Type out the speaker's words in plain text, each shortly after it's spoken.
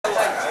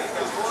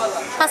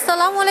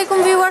আসসালামু আলাইকুম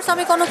ভিউয়ার্স,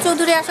 আমি কনক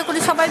চৌধুরী। আশা করি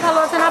সবাই ভালো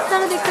আছেন।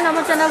 আপনারা দেখছেন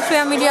আমার channel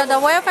Shreya media the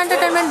way of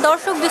entertainment.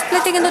 দর্শক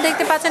ডিসপ্লেতে কিন্তু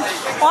দেখতে পাচ্ছেন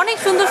অনেক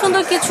সুন্দর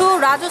সুন্দর কিছু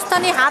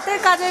রাজস্থানী হাতের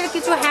কাজের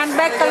কিছু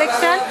হ্যান্ডব্যাগ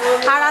কালেকশন।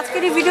 আর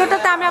আজকের এই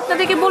ভিডিওটাতে আমি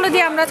আপনাদেরকে বলে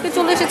দিই আমরা আজকে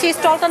চলে এসেছি।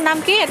 স্টলটার নাম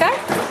কি? এটা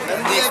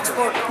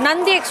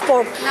নন্দী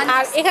এক্সপোর্ট।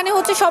 আর এখানে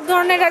হচ্ছে সব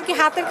ধরনের আর কি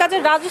হাতের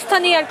কাজের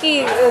রাজস্থানী আর কি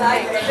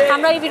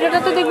আমরা এই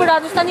ভিডিওটাতে দেখবো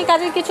রাজস্থানী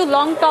কাজের কিছু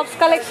লং টপস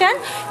কালেকশন,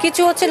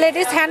 কিছু হচ্ছে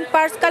লেডিস হ্যান্ড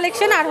পার্স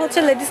কালেকশন, আর হচ্ছে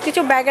লেডিস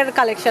কিছু ব্যাগের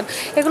কালেকশন।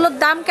 এগুলোর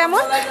দাম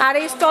কেমন আর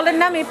এই স্টলের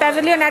নাম, এই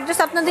প্যাভিলিয়ন অ্যাড্রেস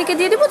আপনাদেরকে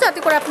দিয়ে দিব, যাতে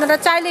করে আপনারা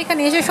চাইলে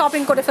এখানে এসে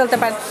শপিং করে ফেলতে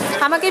পারেন।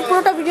 আমাকে এই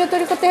পুরোটা ভিডিও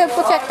তৈরি করতে হেল্প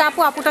করছে একটা আপু।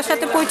 আপুটার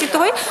সাথে পরিচিত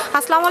হই।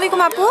 আসসালামু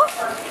আলাইকুম আপু,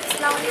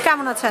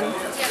 কেমন আছেন?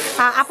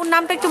 আপুর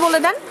নামটা একটু বলে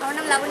দেন। আমার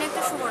নাম লাবণী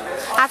আক্তার সুবর্ণ।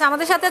 আচ্ছা,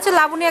 আমাদের সাথে আছে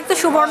লাবণী আক্তার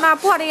সুবর্ণ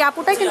আপু। আর এই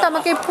আপুটাই কিন্তু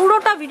আমাকে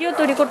পুরোটা ভিডিও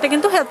তৈরি করতে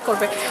কিন্তু হেল্প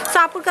করবে। সো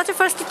আপুর কাছে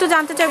ফার্স্ট একটু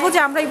জানতে চাইবো যে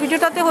আমরা এই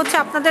ভিডিওটাতে হচ্ছে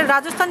আপনাদের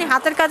রাজস্থানী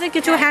হাতের কাজের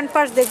কিছু হ্যান্ড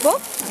পার্স দেখবো।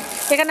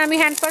 এখানে আমি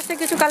হ্যান্ড পার্সের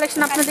কিছু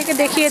কালেকশন আপনাদেরকে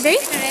দেখিয়ে দেই।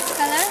 Red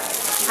colour.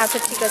 আচ্ছা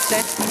ঠিক আছে।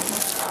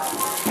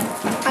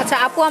 আচ্ছা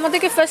আপু,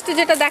 আমাদেরকে ফার্স্টে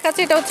যেটা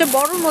দেখাচ্ছে এটা হচ্ছে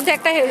বড়র মধ্যে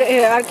একটা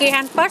আর কি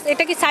হ্যান্ড পার্স।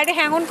 এটা কি সাইডে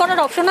হ্যাং অন করার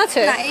অপশন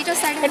আছে? না,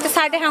 এটা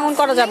সাইডে হ্যাং অন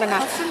করা যাবে না।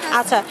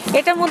 আচ্ছা,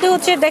 এটার মধ্যে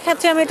হচ্ছে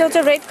দেখাচ্ছি আমি, এটা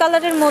হচ্ছে রেড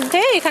কালারের মধ্যে।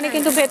 এখানে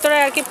কিন্তু ভেতরে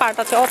আর কি পার্ট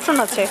আছে, অপশন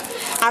আছে।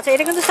 আচ্ছা,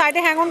 এটা কিন্তু সাইডে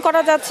হ্যাং অন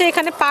করা যাচ্ছে।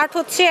 এখানে পার্ট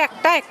হচ্ছে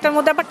একটার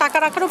মধ্যে আবার টাকা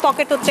রাখারও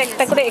পকেট হচ্ছে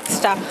একটা করে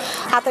এক্সট্রা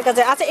হাতের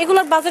কাছে। আচ্ছা,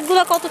 এগুলোর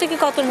বাজেটগুলো কত থেকে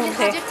কতর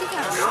মধ্যে?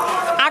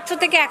 800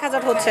 থেকে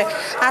 1000 হচ্ছে।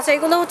 আচ্ছা,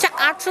 এগুলো হচ্ছে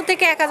 800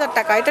 থেকে 1000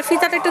 টাকা। এটা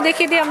ফিতাটা একটু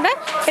দেখিয়ে দিই আমরা।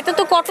 এটা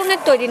তো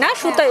কটনের তৈরি না,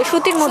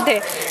 সুতির মধ্যে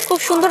খুব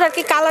সুন্দর আর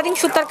কি কালারিং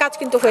সুতার কাজ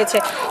কিন্তু হয়েছে।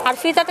 আর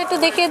ফিতাটা একটু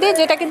দেখিয়ে দিই,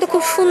 যেটা কিন্তু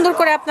খুব সুন্দর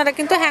করে আপনারা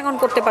কিন্তু হ্যাং অন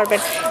করতে পারবেন।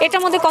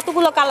 এটার মধ্যে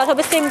কতগুলো কালার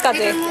হবে সেম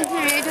কাজে?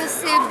 রেড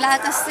আছে,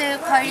 ব্ল্যাক আছে,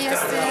 খয়েরি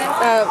আছে,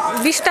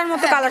 20টার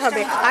মতো কালার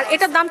হবে। আর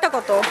এটার দামটা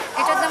কত?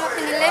 এটার দাম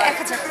আপনি নিলে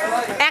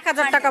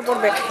 1000 টাকা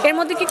পড়বে। এর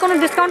মধ্যে কি কোনো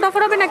ডিসকাউন্ট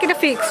অফার হবে নাকি এটা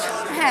ফিক্সড?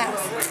 হ্যাঁ,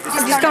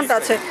 ডিসকাউন্ট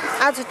আছে।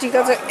 আচ্ছা ঠিক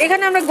আছে।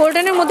 এখানে আমরা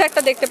গোল্ডেনের মধ্যে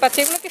একটা দেখতে পাচ্ছি।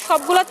 এগুলো কি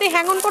সবগুলাতেই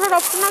হ্যাং অন করার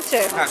অপশন আছে?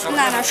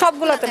 না না,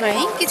 সবগুলাতে নাই,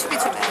 কিছু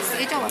আছে।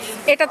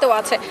 এটাতেও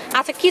আছে।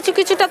 আচ্ছা, কিছু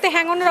কিছুটাতে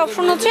হ্যাং অনের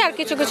অপশন হচ্ছে আর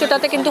কিছু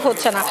কিছুটাতে কিন্তু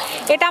হচ্ছে না।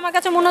 এটা আমার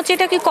কাছে মনে হচ্ছে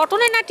এটা কি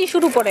কটনের না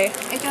টিস্যুর উপরে?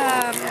 এটা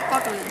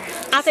কটনের।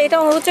 আচ্ছা, এটা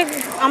হচ্ছে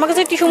আমার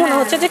কাছে টিস্যু মনে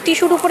হচ্ছে, যে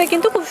টিস্যুর উপরে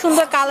কিন্তু খুব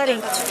সুন্দর কালারিং।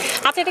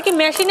 আচ্ছা, এটা কি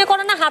মেশিনে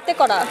করা না হাতে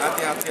করা?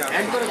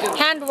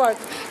 Hand work.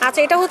 আচ্ছা,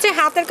 এটা হচ্ছে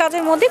হাতের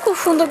কাজের মধ্যে খুব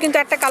সুন্দর কিন্তু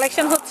একটা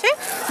কালেকশন হচ্ছে।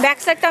 ব্যাক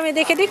সাইডটা আমি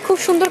দেখে দিই, খুব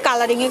সুন্দর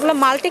কালারিং। এগুলো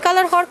মাল্টি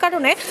কালার হওয়ার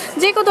কারণে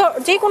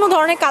যে কোনো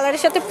ধরনের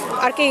কালারের সাথে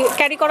আর কি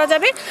ক্যারি করা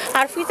যাবে।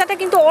 আর ফিতাটা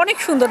কিন্তু অনেক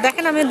সুন্দর,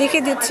 দেখেন আমি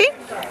দেখিয়ে দিচ্ছি,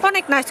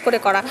 অনেক নাইস করে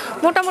করা।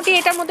 মোটামুটি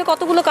এটার মধ্যে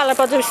কতগুলো কালার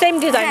পাওয়া যাবে সেম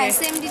ডিজাইনে?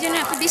 সেম ডিজাইনে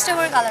আপনি 20টা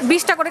করে কালার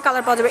 20টা করে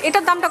কালার পাওয়া যাবে।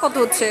 এটার দামটা কত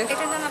হচ্ছে?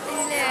 এটার দাম আপনি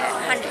নিলে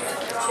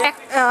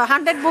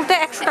 100 বলতে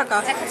 100 টাকা,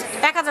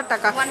 1000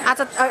 টাকা।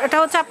 আচ্ছা, এটা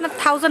হচ্ছে আপনার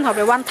 1000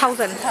 হবে,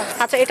 1000।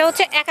 আচ্ছা, এটা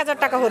হচ্ছে 1000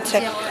 টাকা হচ্ছে।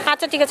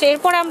 আচ্ছা ঠিক আছে।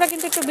 এরপরে আমরা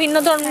কিন্তু একটু ভিন্ন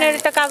ধরনের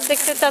একটা কাজ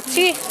দেখতে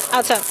চাচ্ছি।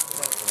 আচ্ছা,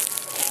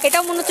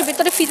 এটাও মনে হচ্ছে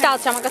ভিতরে ফিতা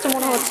আছে আমার কাছে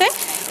মনে হচ্ছে।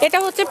 এটা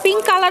হচ্ছে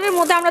পিঙ্ক কালারের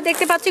মধ্যে আমরা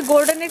দেখতে পাচ্ছি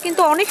গোল্ডেনের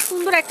কিন্তু অনেক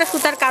সুন্দর একটা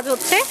সুতার কাজ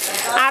হচ্ছে।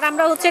 আর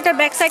আমরা হচ্ছে এটা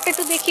ব্যাক সাইডটা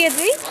একটু দেখিয়ে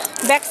দিই।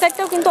 ব্যাক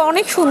সাইডটাও কিন্তু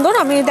অনেক সুন্দর,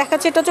 আমি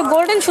দেখাচ্ছি। এটা হচ্ছে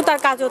গোল্ডেন সুতার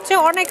কাজ হচ্ছে,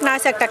 অনেক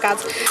নাইস একটা কাজ।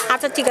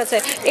 আচ্ছা ঠিক আছে।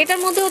 এটার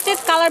মধ্যে হচ্ছে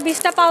কালার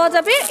 20টা পাওয়া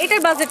যাবে।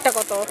 এটার বাজেটটা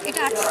কত?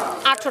 এটা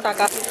 800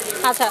 টাকা।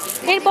 আচ্ছা,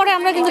 এরপরে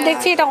আমরা কিন্তু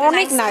দেখছি এটা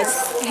অনেক নাইস।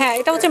 হ্যাঁ,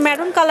 এটা হচ্ছে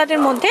মেরুন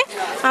কালারের মধ্যে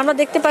আমরা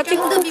দেখতে পাচ্ছি,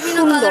 খুব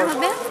সুন্দর।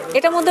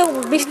 এটার মধ্যে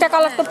 20টা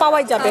কালার তো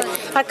পাওয়াই যাবে।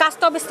 আর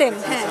কাজটা হবে সেম।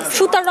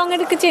 সুতার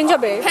রঙের কি চেঞ্জ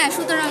হবে? হ্যাঁ,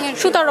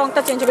 সুতার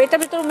রংটা চেঞ্জ হবে। এটার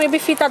ভিতরে মেবি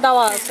ফিতা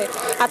দেওয়া আছে।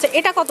 আচ্ছা,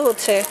 এটা কত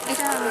হচ্ছে?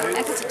 এটা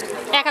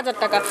 1000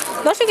 টাকা।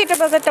 দর্শক, এটার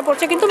বাজারটা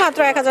পড়ছে কিন্তু মাত্র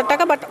 1000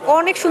 টাকা, বাট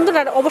অনেক সুন্দর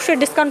আর অবশ্যই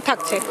ডিসকাউন্ট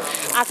থাকছে।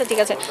 আচ্ছা ঠিক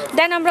আছে।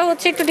 দেন আমরা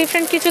হচ্ছে একটু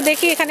ডিফারেন্ট কিছু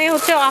দেখি। এখানে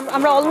হচ্ছে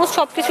আমরা অলমোস্ট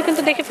সব কিছু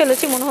কিন্তু দেখে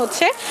ফেলেছি মনে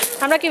হচ্ছে।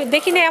 আমরা কি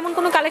দেখি না এমন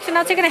কোনো কালেকশন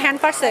আছে এখানে হ্যান্ড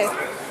পার্সে?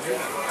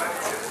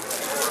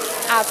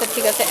 আচ্ছা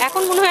ঠিক আছে।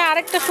 এখন মনে হয়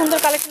আরেকটা সুন্দর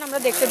কালেকশন আমরা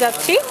দেখতে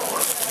যাচ্ছি।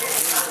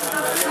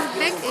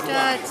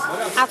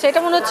 আচ্ছা,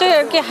 এটা মনে হচ্ছে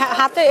কি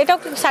হাতে, এটাও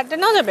কি সাইডে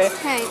নেওয়া যাবে?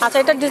 আচ্ছা,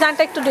 এটার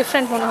ডিজাইনটা একটু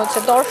ডিফারেন্ট মনে হচ্ছে।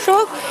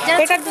 দর্শক,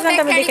 এটার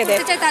ডিজাইনটা আমি দেখে দেই।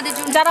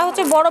 যারা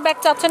হচ্ছে বড় ব্যাগ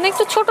চাচ্ছেন না,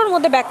 একটু ছোটোর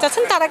মধ্যে ব্যাগ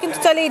চাচ্ছেন, তারা কিন্তু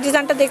চাইলে এই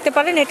ডিজাইনটা দেখতে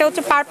পারেন। এটা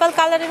হচ্ছে পার্পল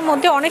কালারের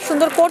মধ্যে অনেক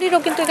সুন্দর কোডিরও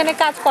কিন্তু এখানে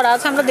কাজ করা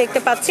আছে আমরা দেখতে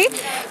পাচ্ছি।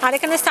 আর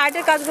এখানে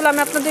সাইডের কাজগুলো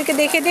আমি আপনাদেরকে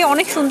দেখিয়ে দিই,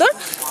 অনেক সুন্দর।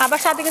 আবার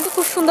সাথে কিন্তু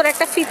খুব সুন্দর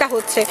একটা ফিতা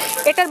হচ্ছে।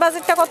 এটার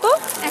বাজেটটা কত?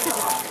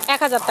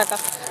 1000 টাকা।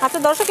 আচ্ছা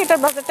দর্শক, এটার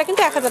বাজেটটা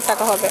কিন্তু 1000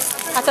 টাকা হবে।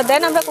 আচ্ছা,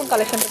 দেন আমরা কোন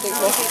কালেকশনটা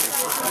দেখবো?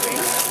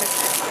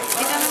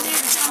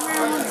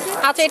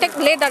 আচ্ছা, এটা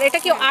লেদার। এটা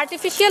কি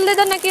আর্টিফিশিয়াল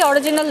লেদার নাকি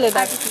original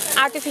leather?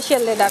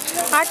 Artificial leather.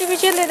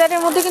 Artificial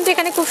লেদারের মধ্যে কিন্তু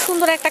এখানে খুব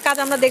সুন্দর একটা কাজ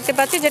আমরা দেখতে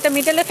পাচ্ছি, যেটা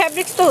মিডলে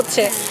ফ্যাব্রিক্স তো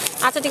হচ্ছে।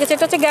 আচ্ছা ঠিক আছে।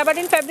 এটা হচ্ছে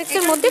গ্যাবার্ডিন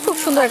ফ্যাব্রিক্সের মধ্যে খুব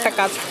সুন্দর একটা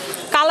কাজ।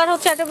 কালার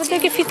হচ্ছে, এটার মধ্যে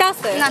কি ফিতা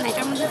আছে? না না,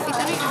 এটার মধ্যে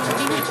ফিতা নেই,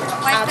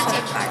 কয়েকটা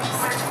চেক পার্ট।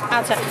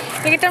 আচ্ছা,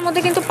 এটার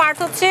মধ্যে কিন্তু পার্ট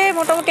হচ্ছে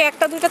মোটামুটি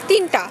 1টা 2টা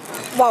 3টা।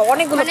 ওয়াও,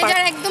 অনেকগুলো পার্ট।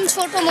 যারা একদম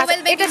ছোট মোবাইল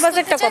ব্যাগ, এটার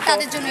বাজেটটা কত?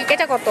 তাদের জন্য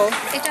এটা কত?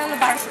 এটা হলো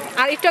 1200।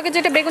 আর একটু আগে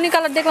যেটা বেগুনি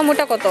কালার দেখলাম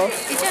ওটা কত?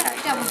 এটা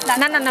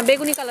না না না,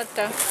 বেগুনি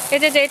কালারটা।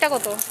 এটা এটা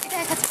কত? এটা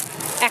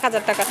 1000।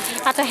 1000 টাকা।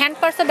 আচ্ছা হ্যান্ড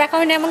পার্সে দেখা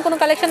হয়নি এমন কোনো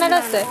কালেকশন আর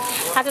আছে?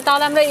 আচ্ছা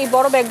তাহলে আমরা এই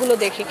বড় ব্যাগগুলো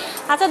দেখি।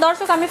 আচ্ছা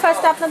দর্শক আমি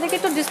ফার্স্টে আপনাদেরকে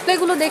একটু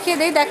ডিসপ্লেগুলো দেখিয়ে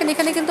দিই। দেখেন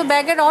এখানে কিন্তু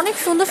ব্যাগের অনেক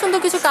সুন্দর সুন্দর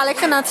কিছু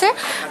কালেকশন আছে,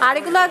 আর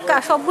এগুলো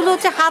সবগুলো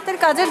হচ্ছে হাতের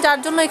কাজের, যার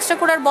জন্য এক্সট্রা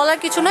করে আর বলার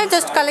কিছু নয়,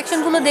 জাস্ট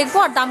কালেকশনগুলো দেখবো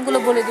আর দামগুলো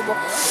বলে দিব।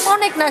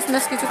 অনেক নাইস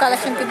নাইস কিছু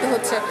কালেকশন কিন্তু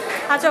হচ্ছে।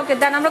 আচ্ছা ওকে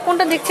দেন আমরা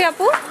কোনটা দেখছি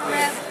আপু?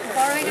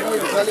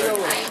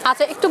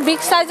 আচ্ছা একটু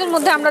বিগ সাইজের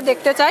মধ্যে আমরা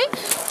দেখতে চাই।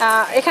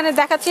 এখানে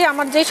দেখাচ্ছি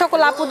আমার যে সকল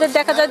আপুদের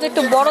দেখা যায় যে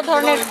একটু বড়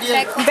ধরনের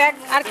ব্যাগ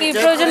আর কি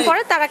প্রয়োজন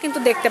পড়ে তারা কিন্তু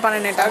দেখতে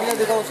পারেন এটা।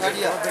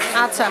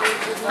 আচ্ছা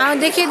আমি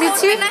দেখিয়ে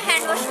দিচ্ছি।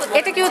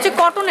 এটা কি হচ্ছে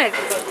কটনের?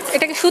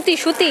 এটা কি সুতি?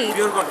 সুতি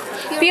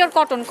পিওর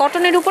কটন,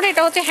 কটনের উপরে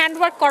এটা হচ্ছে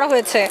হ্যান্ডওয়ার্ক করা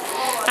হয়েছে।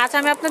 আচ্ছা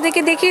আমি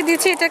আপনাদেরকে দেখিয়ে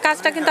দিচ্ছি, এটার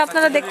কাজটা কিন্তু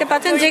আপনারা দেখতে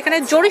পাচ্ছেন যে এখানে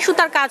জরি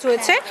সুতার কাজ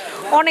হয়েছে,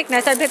 অনেক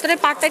নাইস। আর ভেতরের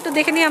পার্টটা একটু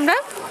দেখে নিই আমরা।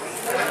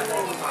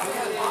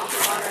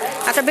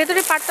 আচ্ছা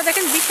ভেতরের পার্টটা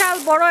দেখেন বিশাল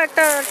বড়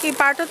একটা কি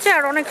পার্ট হচ্ছে,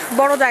 আর অনেক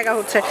বড় জায়গা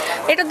হচ্ছে।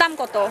 এটার দাম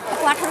কত?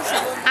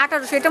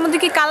 1800। এটার মধ্যে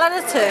কি কালার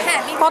আছে?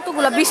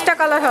 কতগুলো? 20টা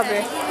কালার হবে।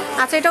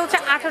 আচ্ছা এটা হচ্ছে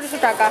 1800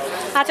 টাকা।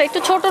 আচ্ছা একটু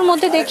ছোটোর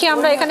মধ্যে দেখি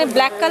আমরা, এখানে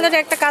ব্ল্যাক কালারের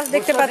একটা কাজ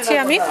দেখতে পাচ্ছি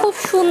আমি, খুব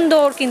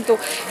সুন্দর কিন্তু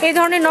এই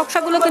ধরনের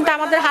নকশাগুলো কিন্তু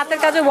আমাদের হাতের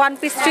কাজে 1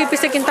 পিস 3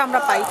 পিসে কিন্তু আমরা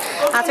পাই।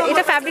 আচ্ছা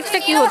এটা ফ্যাব্রিক্সটা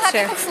কি হচ্ছে?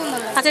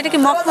 আচ্ছা এটা কি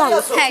মখমল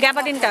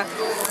গ্যাবার্ডিনটা?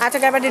 আচ্ছা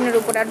গ্যাবার্ডিনের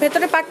উপরে। আর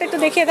ভেতরের পার্টটা একটু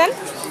দেখিয়ে দেন।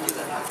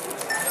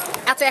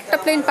 আচ্ছা একটা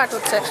প্লেন পার্ট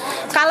হচ্ছে,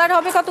 কালার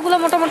হবে কতগুলো?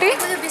 মোটামুটি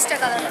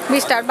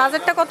 20টা। আর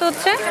বাজেটটা কত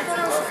হচ্ছে?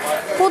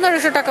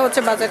 1500 টাকা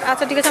হচ্ছে বাজেট।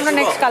 আচ্ছা ঠিক আছে আমরা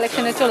নেক্সট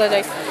কালেকশনে চলে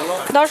যাই।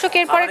 দর্শক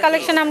এরপরে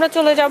কালেকশনে আমরা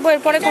চলে যাব।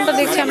 এরপরে কোনটা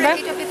দেখছি আমরা?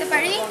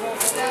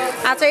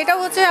 আচ্ছা এটাও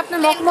হচ্ছে আপনার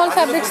মখমল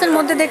ফ্যাব্রিক্সের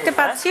মধ্যে দেখতে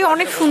পাচ্ছি,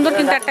 অনেক সুন্দর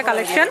কিন্তু একটা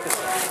কালেকশন।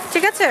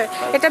 ঠিক আছে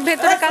এটা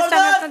ভেতরের কাজটা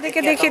আমি আপনাদেরকে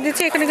দেখিয়ে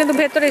দিচ্ছি। এখানে কিন্তু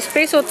ভেতরে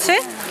স্পেস হচ্ছে,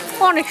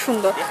 অনেক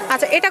সুন্দর।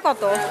 আচ্ছা এটা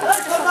কত?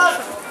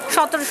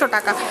 1700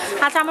 টাকা।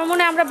 আচ্ছা আমার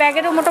মনে হয় আমরা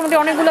ব্যাগেরও মোটামুটি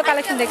অনেকগুলো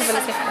কালেকশন দেখে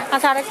ফেলেছি।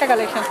 আচ্ছা আরেকটা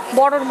কালেকশন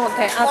বড়োর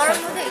মধ্যে। আচ্ছা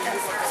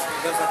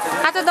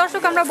আচ্ছা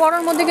দর্শক আমরা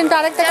বড়োর মধ্যে কিন্তু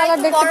আরেকটা কালার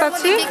দেখতে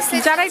পাচ্ছি।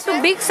 যারা একটু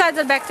বিগ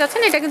সাইজের ব্যাগ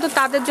চাচ্ছেন এটা কিন্তু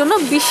তাদের জন্য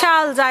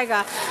বিশাল জায়গা।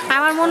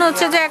 আমার মনে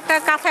হচ্ছে যে একটা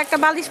কাঁথা একটা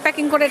বালিশ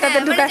প্যাকিং করে এটাতে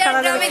ঢুকায়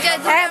ফেলা যাবে,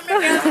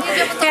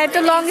 একটু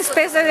লং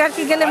স্পেসে আর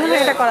কি গেলে মনে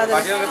হয় এটা করা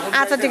যাবে।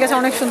 আচ্ছা ঠিক আছে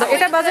অনেক সুন্দর।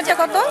 এটার বাজেটটা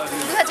কত?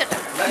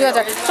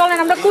 2000। চলেন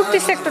আমরা কুর্তি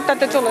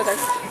সেক্টরটাতে চলে যাই।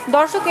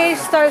 দর্শক এই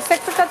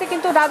সেক্টরটাতে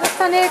কিন্তু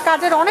রাজস্থানের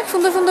কাজের অনেক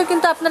সুন্দর সুন্দর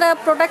কিন্তু আপনারা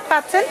প্রোডাক্ট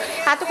পাচ্ছেন।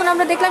 এতক্ষণ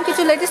আমরা দেখলাম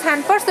কিছু লেডিস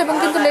হ্যান্ড পার্স এবং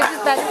কিন্তু লেডিস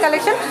ব্যাগের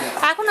কালেকশন।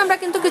 এখন আমরা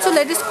কিন্তু কিছু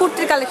লেডিস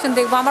কুর্তির কালেকশন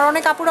দেখবো। আমার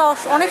অনেক আপুরা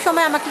অনেক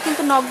সময় আমাকে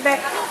কিন্তু নক দেয়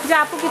যে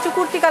আপু কিছু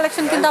কুর্তি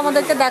কালেকশন কিন্তু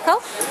আমাদেরকে দেখাও।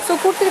 সো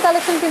কুর্তির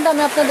কালেকশন কিন্তু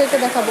আমি আপনাদেরকে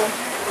দেখাবো।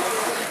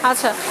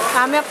 আচ্ছা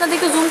আমি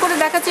আপনাদেরকে জুম করে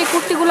দেখাচ্ছি, এই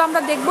কুর্তিগুলো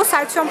আমরা দেখবো,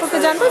 সাইজ সম্পর্কে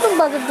জানবো এবং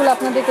বাজেটগুলো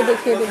আপনাদেরকে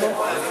দেখিয়ে দেবো।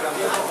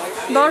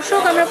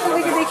 দর্শক আমি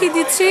আপনাদেরকে দেখিয়ে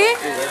দিচ্ছি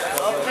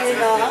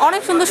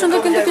অনেক সুন্দর সুন্দর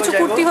কিন্তু কিছু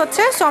কুর্তি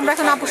হচ্ছে। সো আমরা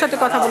এখন আপুর সাথে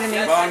কথা বলে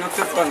নিই।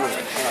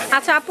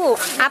 আচ্ছা আপু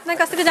আপনার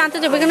কাছ থেকে জানতে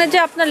চাইবো এখানে যে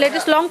আপনার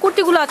লেটেস্ট লং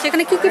কুর্তিগুলো আছে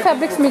এখানে কি কি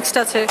ফ্যাব্রিক্স মিক্সড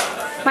আছে,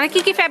 মানে কি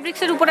কি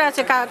ফ্যাব্রিক্সের উপরে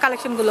আছে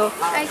কালেকশনগুলো?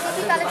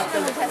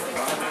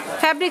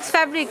 ফ্যাব্রিক্স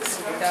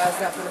এটা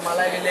আছে আপনার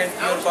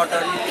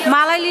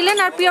মালাই লিলেন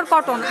আর পিওর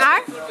কটন,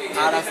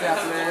 আর আছে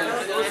আপনার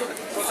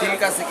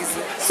সিল্ক আছে কিছু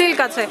সিল্ক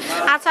আছে।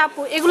 আচ্ছা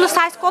আপু এগুলো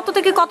সাইজ কত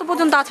থেকে কত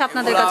পর্যন্ত আছে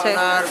আপনাদের কাছে?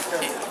 আপনার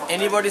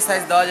এনিবডি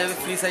সাইজ দেওয়া যাবে,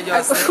 ফ্রি সাইজও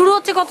আছে। শুরু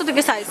হচ্ছে কত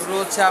থেকে সাইজ? শুরু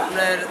হচ্ছে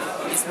আপনার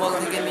স্মল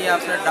থেকে নিয়ে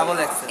আপনার ডাবল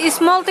এক্সেল,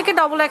 স্মল থেকে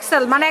ডাবল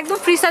এক্সেল মানে একদম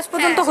ফ্রি সাইজ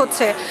পর্যন্ত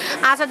হচ্ছে।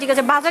 আচ্ছা ঠিক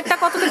আছে বাজেটটা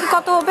কত থেকে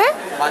কত হবে?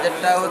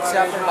 বাজেটটা হচ্ছে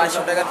আপনার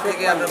 2200 টাকা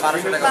থেকে আপনার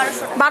 1200 টাকা,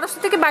 1200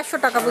 থেকে 2200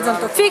 টাকা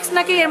পর্যন্ত ফিক্স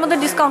নাকি এর মধ্যে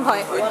ডিসকাউন্ট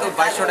হয়? ওই তো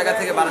 2200 টাকা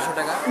থেকে 1200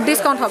 টাকা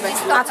ডিসকাউন্ট হবে।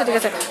 আচ্ছা ঠিক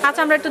আছে।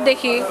 আচ্ছা আমরা একটু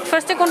দেখি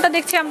ফার্স্টে কোনটা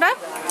দেখছি আমরা।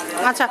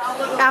 আচ্ছা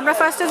আমরা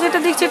ফার্স্টে যেটা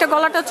দেখছি এটা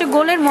গলাটা হচ্ছে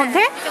গোলের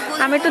মধ্যে,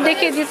 আমি একটু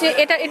দেখিয়ে দিচ্ছি।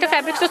 এটা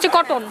ফ্যাব্রিক্স হচ্ছে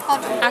কটন।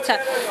 আচ্ছা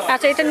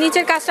আচ্ছা এটা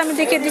নিচের কাজটা আমি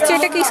দেখিয়ে দিচ্ছি।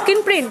 এটা কি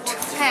স্ক্রিন প্রিন্ট?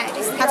 হ্যাঁ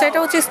আচ্ছা এটা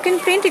হচ্ছে স্ক্রিন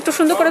প্রিন্ট, একটু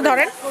সুন্দর করে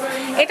ধরেন।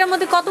 এটার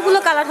মধ্যে কতগুলো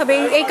কালার হবে?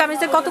 এই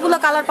কামিজের কতগুলো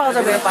কালার পাওয়া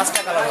যাবে?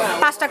 5টা কালার।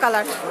 5টা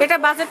কালার। এটার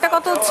বাজেটটা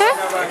কত হচ্ছে?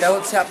 এটা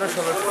হচ্ছে আপনার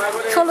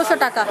 1600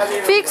 টাকা।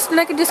 ফিক্সড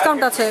নাকি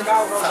ডিসকাউন্ট আছে?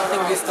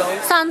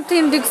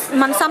 সামথিং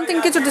মানে সামথিং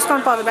কিছু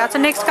ডিসকাউন্ট পাওয়া যাবে। আচ্ছা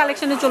নেক্সট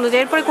কালেকশনে চলে যাই।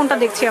 এরপরে কোনটা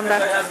দেখছি আমরা?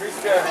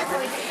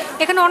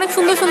 এখানে অনেক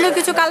সুন্দর সুন্দর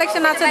কিছু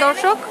কালেকশন আছে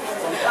দর্শক।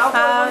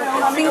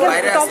 সিঙ্গেল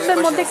টপসের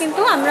মধ্যে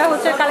কিন্তু আমরা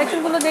হচ্ছে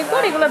কালেকশনগুলো দেখবো,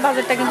 এগুলোর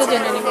বাজেটটা কিন্তু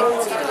জেনে নিব।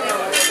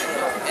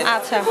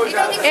 আচ্ছা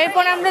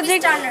এরপরে আমরা যে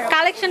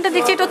কালেকশনটা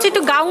দেখছি এটা হচ্ছে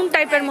একটু গাউন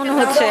টাইপের মনে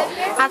হচ্ছে।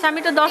 আচ্ছা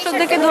আমি তো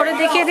দর্শকদেরকে ধরে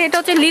দেখিয়ে দিই, এটা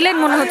হচ্ছে লিলেন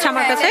মনে হচ্ছে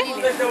আমার কাছে।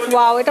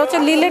 ওয়াও এটা হচ্ছে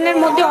লিলেনের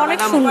মধ্যে অনেক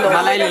সুন্দর,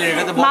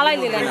 মালাই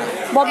লিলেন,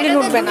 বদলিন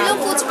উঠবে না।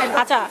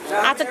 আচ্ছা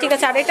আচ্ছা ঠিক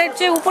আছে। আর এটা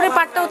হচ্ছে উপরে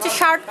পাটটা হচ্ছে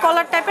শার্ট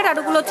কলার টাইপের, আর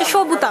ওগুলো হচ্ছে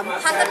সবুতাম,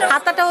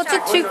 হাতাটা হচ্ছে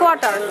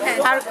 3/4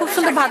 আর খুব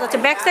সুন্দর ভাঁজ আছে।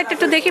 ব্যাক সাইডটা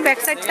একটু দেখি, ব্যাক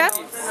সাইডটা।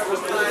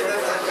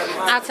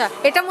 আচ্ছা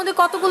এটার মধ্যে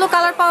কতগুলো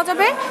কালার পাওয়া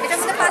যাবে? এটার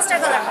মধ্যে 5টা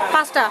কালার।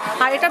 5টা।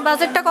 আর এটার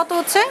বাজেটটা কত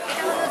হচ্ছে?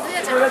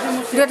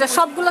 2000।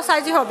 সবগুলো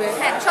সাইজই হবে?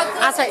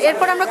 আচ্ছা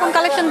এরপর আমরা কোন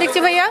কালেকশন দেখছি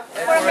ভাইয়া?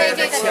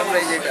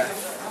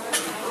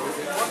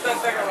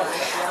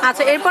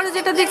 আচ্ছা এরপরে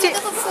যেটা দেখছি,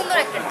 এটা খুব সুন্দর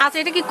একটা আচ্ছা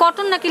এটা কি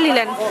কটন নাকি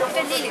লিলেন?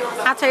 এটা লিলে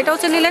আচ্ছা এটা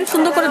হচ্ছে লিলেন,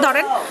 সুন্দর করে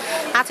ধরেন।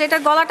 আচ্ছা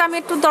এটার গলাটা আমি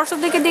একটু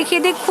দর্শকদেরকে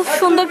দেখিয়ে দিই, খুব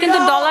সুন্দর কিন্তু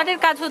ডলারের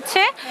কাজ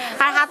হচ্ছে,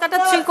 আর হাতাটা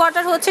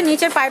 3/4 হচ্ছে,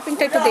 নিচের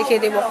পাইপিংটা একটু দেখিয়ে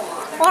দেবো,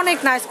 অনেক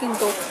নাইস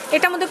কিন্তু।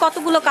 এটার মধ্যে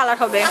কতগুলো কালার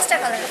হবে? 5টা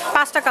কালার।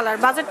 5টা কালার।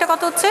 বাজেটটা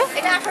কত হচ্ছে?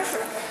 এটা 1800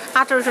 টাকা।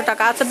 1800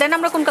 টাকা। আচ্ছা দেন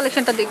আমরা কোন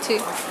কালেকশনটা দেখছি?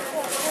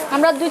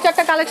 আমরা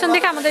 2-4টা কালেকশন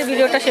দেখে আমাদের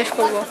ভিডিওটা শেষ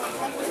করব।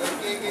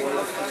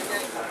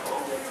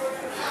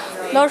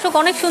 দর্শক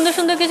অনেক সুন্দর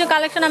সুন্দর কিছু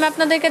কালেকশন আমি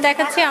আপনাদেরকে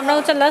দেখাচ্ছি। আমরা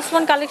হচ্ছে লাস্ট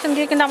ওয়ান কালেকশন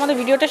দিয়ে কিন্তু আমাদের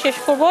ভিডিওটা শেষ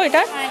করব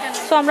এটা।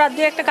 সো আমরা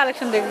 2-1টা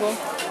কালেকশন দেখব।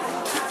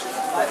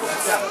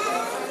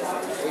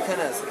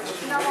 এখানে আছে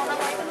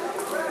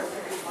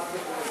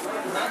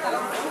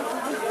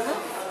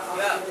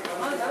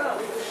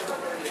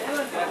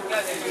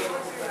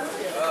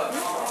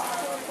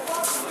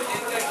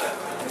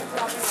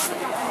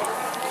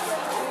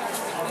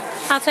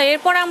আচ্ছা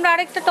এরপর আমরা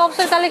আরেকটা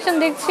টপসের কালেকশন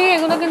দেখছি।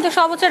 এগুলো কিন্তু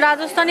সব হচ্ছে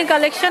রাজস্থানি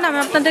কালেকশন, আমি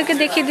আপনাদেরকে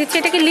দেখিয়ে দিচ্ছি।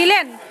 এটা কি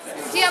লিলেন?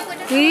 জি আপু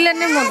এটা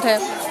লিলেনের মধ্যে।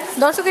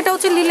 দর্শক এটা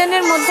হচ্ছে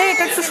লিলেনের মধ্যে,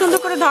 এটা একটু সুন্দর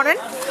করে ধরেন।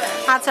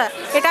 আচ্ছা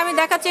এটা আমি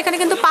দেখাচ্ছি, এখানে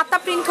কিন্তু পাতা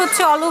প্রিন্ট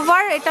হচ্ছে অল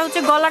ওভার। এটা হচ্ছে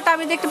গলাটা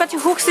আমি দেখতে পাচ্ছি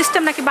হুক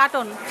সিস্টেম নাকি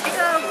বাটন?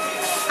 এটা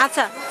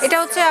আচ্ছা এটা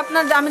হচ্ছে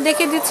আপনার, আমি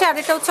দেখিয়ে দিচ্ছি। আর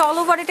এটা হচ্ছে অল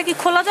ওভার, এটা কি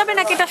খোলা যাবে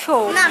নাকি এটা শো?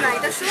 না না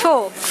এটা শো।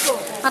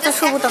 আচ্ছা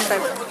শো বোতাম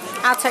টাইপ।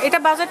 আচ্ছা এটা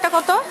বাজেটটা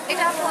কত?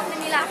 এটা আপু আপনি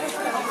নিলে 1800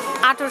 টাকা।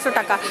 1800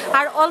 টাকা।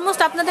 আর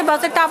অলমোস্ট আপনাদের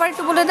বাজেটটা আবার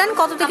একটু বলে দেন,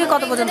 কত থেকে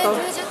কত পর্যন্ত?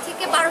 2000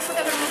 থেকে 1200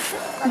 টাকার মধ্যে।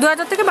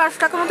 2000 থেকে 1200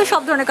 টাকার মধ্যে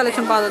সব ধরনের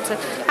কালেকশন পাওয়া যাচ্ছে।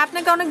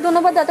 আপনাকে অনেক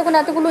ধন্যবাদ এতক্ষণ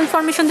এতগুলো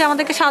ইনফরমেশন দিয়ে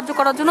আমাদেরকে সাহায্য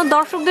করার জন্য।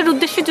 দর্শকদের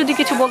উদ্দেশ্যে যদি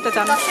কিছু বলতে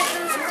চান।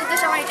 দর্শকদের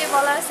উদ্দেশ্যে আমার এটাই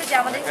বলার আছে যে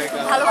আমাদের কিন্তু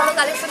ভালো ভালো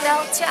কালেকশন দেওয়া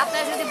হচ্ছে।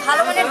 আপনারা যদি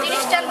ভালো মানের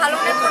জিনিস চান, ভালো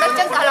মানের প্রোডাক্ট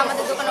চান, তাহলে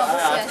আমাদের দোকানে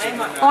অবশ্যই আসবেন।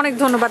 অনেক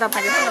ধন্যবাদ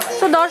আপনাকে।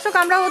 তো দর্শক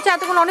আমরা হচ্ছে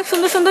এতক্ষণ অনেক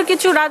সুন্দর সুন্দর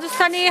কিছু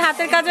রাজস্থানি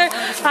হাতের কাজের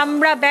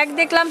আমরা ব্যাগ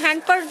দেখলাম,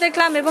 হ্যান্ড পার্স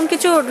দেখলাম, এবং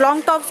কিছু long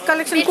tops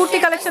collection, kurti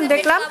collection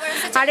দেখলাম।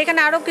 আর এখানে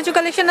আরও কিছু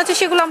কালেকশন আছে,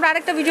 সেগুলো আমরা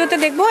আরেকটা ভিডিওতে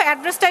দেখবো।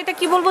 অ্যাড্রেসটা এটা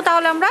কি বলবো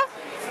তাহলে আমরা?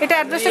 এটা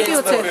অ্যাড্রেসটা কি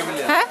হচ্ছে?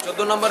 হ্যাঁ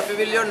 14 নম্বর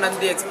pavilion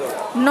Nandi export.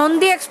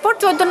 Nandi export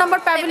 14 নম্বর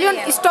প্যাভিলিয়ন,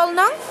 স্টল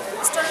নং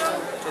স্টল নং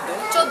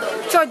 14।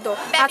 14।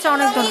 আচ্ছা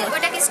অনেক ধন্যবাদ।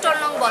 ওটাকে স্টল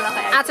নং বলা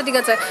হয়। আচ্ছা ঠিক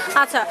আছে।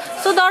 আচ্ছা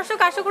তো দর্শক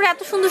আশা করি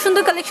এত সুন্দর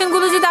সুন্দর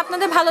কালেকশনগুলো যদি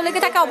আপনাদের ভালো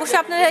লেগে থাকে, অবশ্যই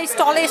আপনারা এই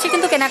স্টলে এসে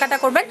কিন্তু কেনাকাটা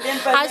করবেন।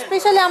 আর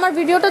স্পেশালি আমার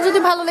ভিডিওটা যদি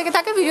ভালো লেগে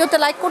থাকে, ভিডিওতে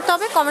লাইক করতে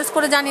হবে, কমেন্টস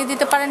করে জানিয়ে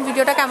দিতে পারেন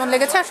ভিডিওটা কেমন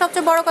লেগেছে। আর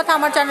সবচেয়ে বড় কথা,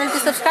 আমার চ্যানেলটি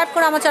সাবস্ক্রাইব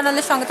করে আমার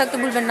চ্যানেলের সঙ্গে থাকতে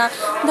ভুলবেন না।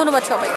 ধন্যবাদ সবাই।